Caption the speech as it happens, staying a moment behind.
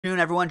Good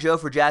afternoon, everyone. Joe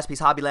for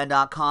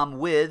JaspysHobbyland.com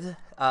with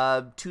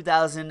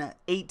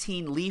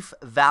 2018 Leaf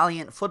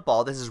Valiant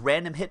Football. This is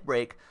random hit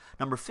break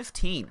number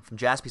 15 from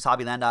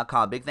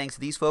JaspysHobbyland.com. Big thanks to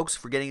these folks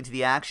for getting into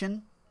the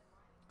action.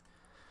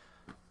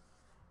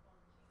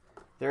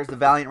 There's the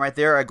Valiant right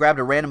there. I grabbed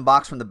a random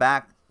box from the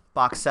back,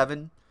 box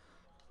 7.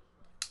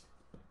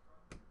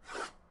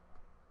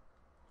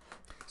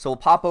 So we'll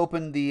pop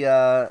open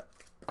the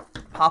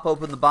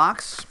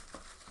box.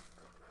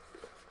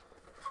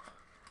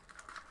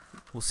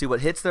 We'll see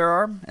what hits there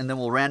are, and then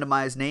we'll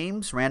randomize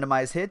names,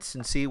 randomize hits,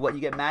 and see what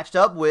you get matched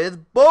up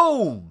with.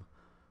 Boom!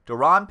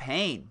 Daron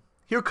Payne.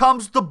 Here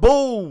comes the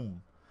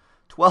boom!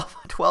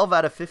 12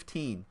 out of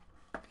 15.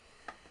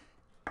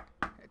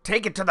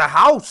 Take it to the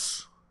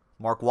house!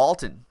 Mark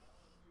Walton.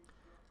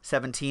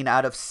 17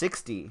 out of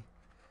 60.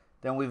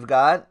 Then we've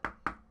got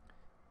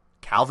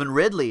Calvin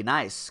Ridley.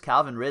 Nice.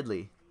 Calvin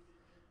Ridley.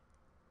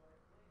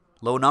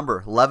 Low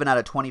number. 11 out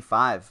of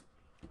 25.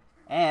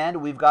 And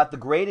we've got the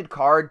graded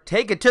card.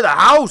 Take it to the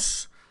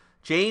house.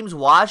 James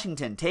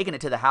Washington taking it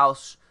to the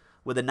house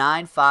with a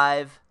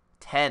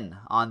 9-5-10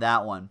 on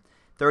that one.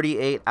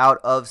 38 out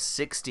of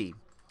 60.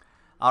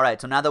 All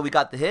right, so now that we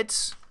got the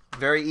hits,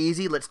 very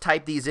easy. Let's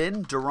type these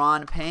in.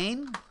 Daron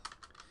Payne.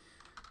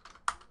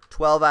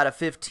 12 out of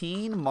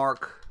 15.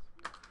 Mark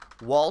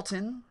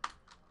Walton.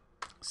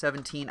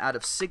 17 out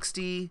of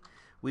 60.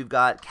 We've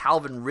got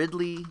Calvin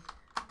Ridley.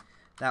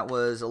 That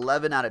was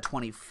 11 out of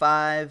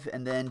 25.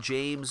 And then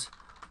James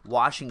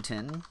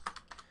Washington,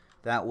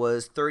 that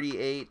was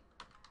 38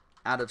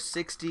 out of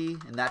 60,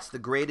 and that's the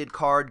graded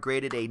card,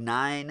 graded a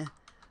 9,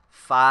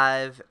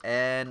 5,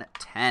 and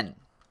 10.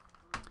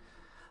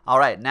 All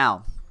right,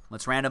 now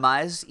let's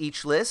randomize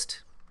each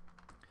list.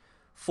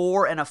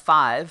 4 and a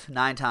 5,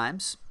 9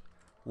 times.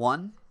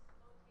 1,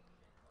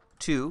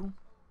 2,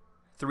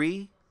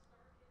 3,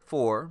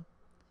 4,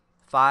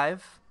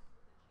 5.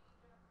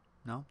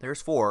 No,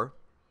 there's 4,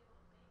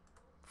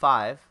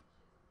 5,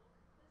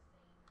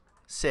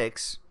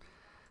 6,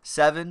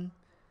 7,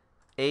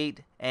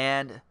 8,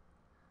 and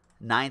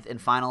 9th and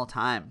final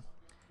time.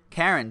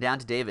 Karen down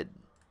to David.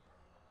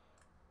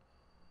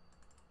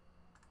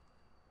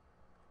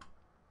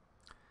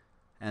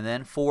 And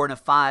then 4 and a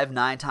 5,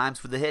 9 times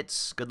for the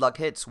hits. Good luck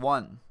hits.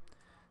 1,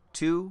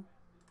 2,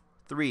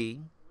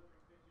 3,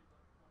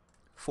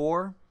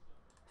 4,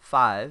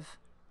 5,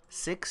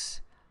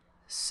 6,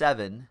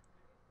 7,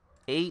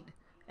 8,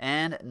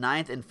 and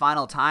 9th and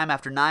final time.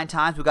 After 9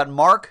 times, we've got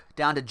Mark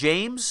down to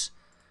James.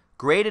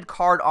 Graded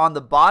card on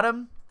the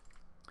bottom.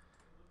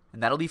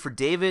 And that'll be for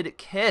David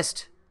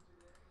Kist.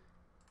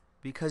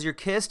 Because your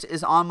Kist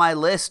is on my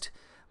list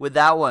with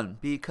that one.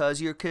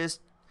 Because your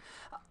Kist.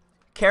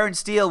 Karen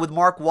Steele with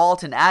Mark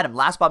Walton. Adam,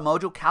 Last Spot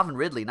Mojo. Calvin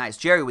Ridley. Nice.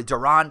 Jerry with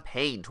Daron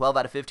Payne. 12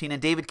 out of 15.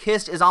 And David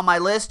Kist is on my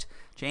list.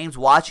 James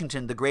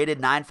Washington, the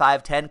graded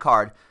 9-5-10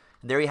 card.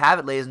 And there you have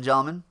it, ladies and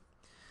gentlemen.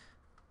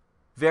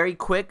 Very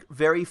quick,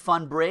 very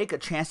fun break. A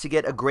chance to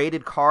get a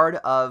graded card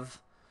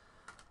of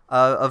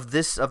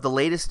the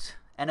latest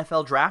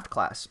NFL draft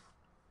class.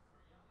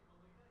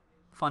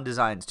 Fun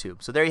designs too.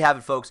 So there you have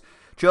it, folks.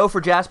 Joe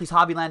for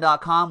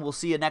JaspysHobbyland.com. We'll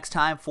see you next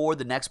time for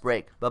the next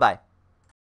break. Bye-bye.